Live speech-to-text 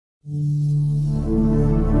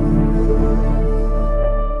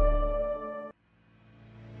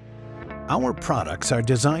Our products are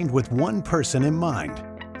designed with one person in mind,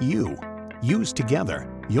 you. Used together,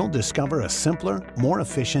 you'll discover a simpler, more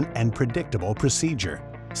efficient, and predictable procedure.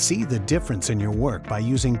 See the difference in your work by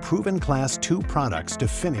using proven Class 2 products to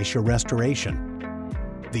finish your restoration.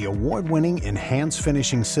 The award-winning Enhanced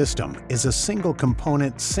Finishing System is a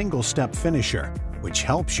single-component, single-step finisher, which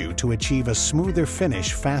helps you to achieve a smoother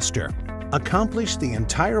finish faster. Accomplish the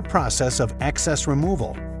entire process of excess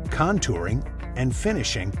removal, contouring, and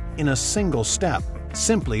finishing in a single step,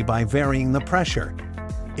 simply by varying the pressure.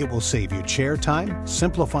 It will save you chair time,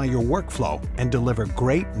 simplify your workflow, and deliver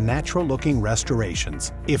great, natural-looking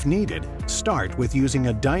restorations. If needed, start with using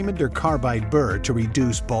a diamond or carbide burr to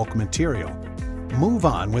reduce bulk material. Move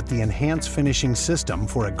on with the Enhanced Finishing System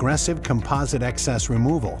for aggressive composite excess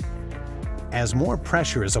removal. As more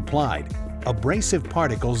pressure is applied, abrasive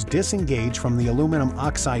particles disengage from the aluminum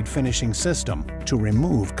oxide finishing system to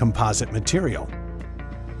remove composite material.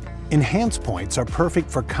 Enhance points are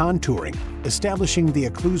perfect for contouring, establishing the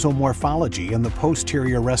occlusal morphology in the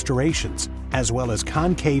posterior restorations, as well as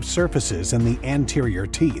concave surfaces in the anterior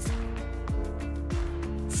teeth.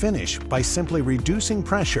 Finish by simply reducing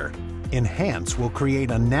pressure. Enhance will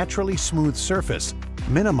create a naturally smooth surface,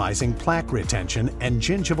 minimizing plaque retention and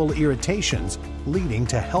gingival irritations, leading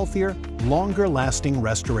to healthier, longer-lasting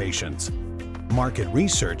restorations. Market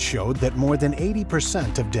research showed that more than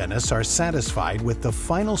 80% of dentists are satisfied with the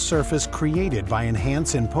final surface created by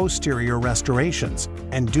Enhance in posterior restorations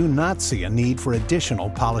and do not see a need for additional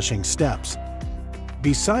polishing steps.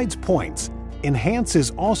 Besides points, Enhance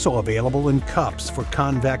is also available in cups for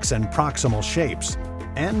convex and proximal shapes,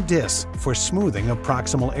 and discs for smoothing of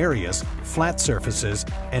proximal areas, flat surfaces,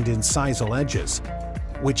 and incisal edges.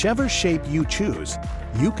 Whichever shape you choose,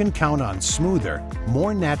 you can count on smoother,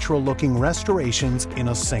 more natural-looking restorations in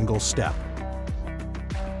a single step.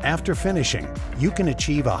 After finishing, you can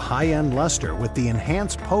achieve a high-end luster with the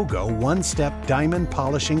Enhanced Pogo one-step diamond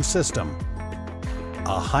polishing system.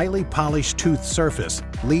 A highly polished tooth surface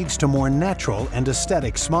leads to more natural and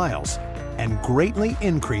aesthetic smiles and greatly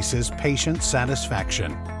increases patient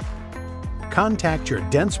satisfaction. Contact your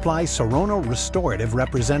Dentsply Sirona restorative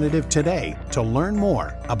representative today to learn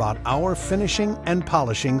more about our finishing and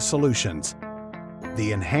polishing solutions.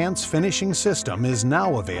 The Enhanced Finishing System is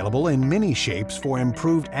now available in many shapes for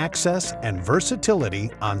improved access and versatility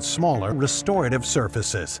on smaller restorative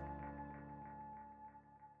surfaces.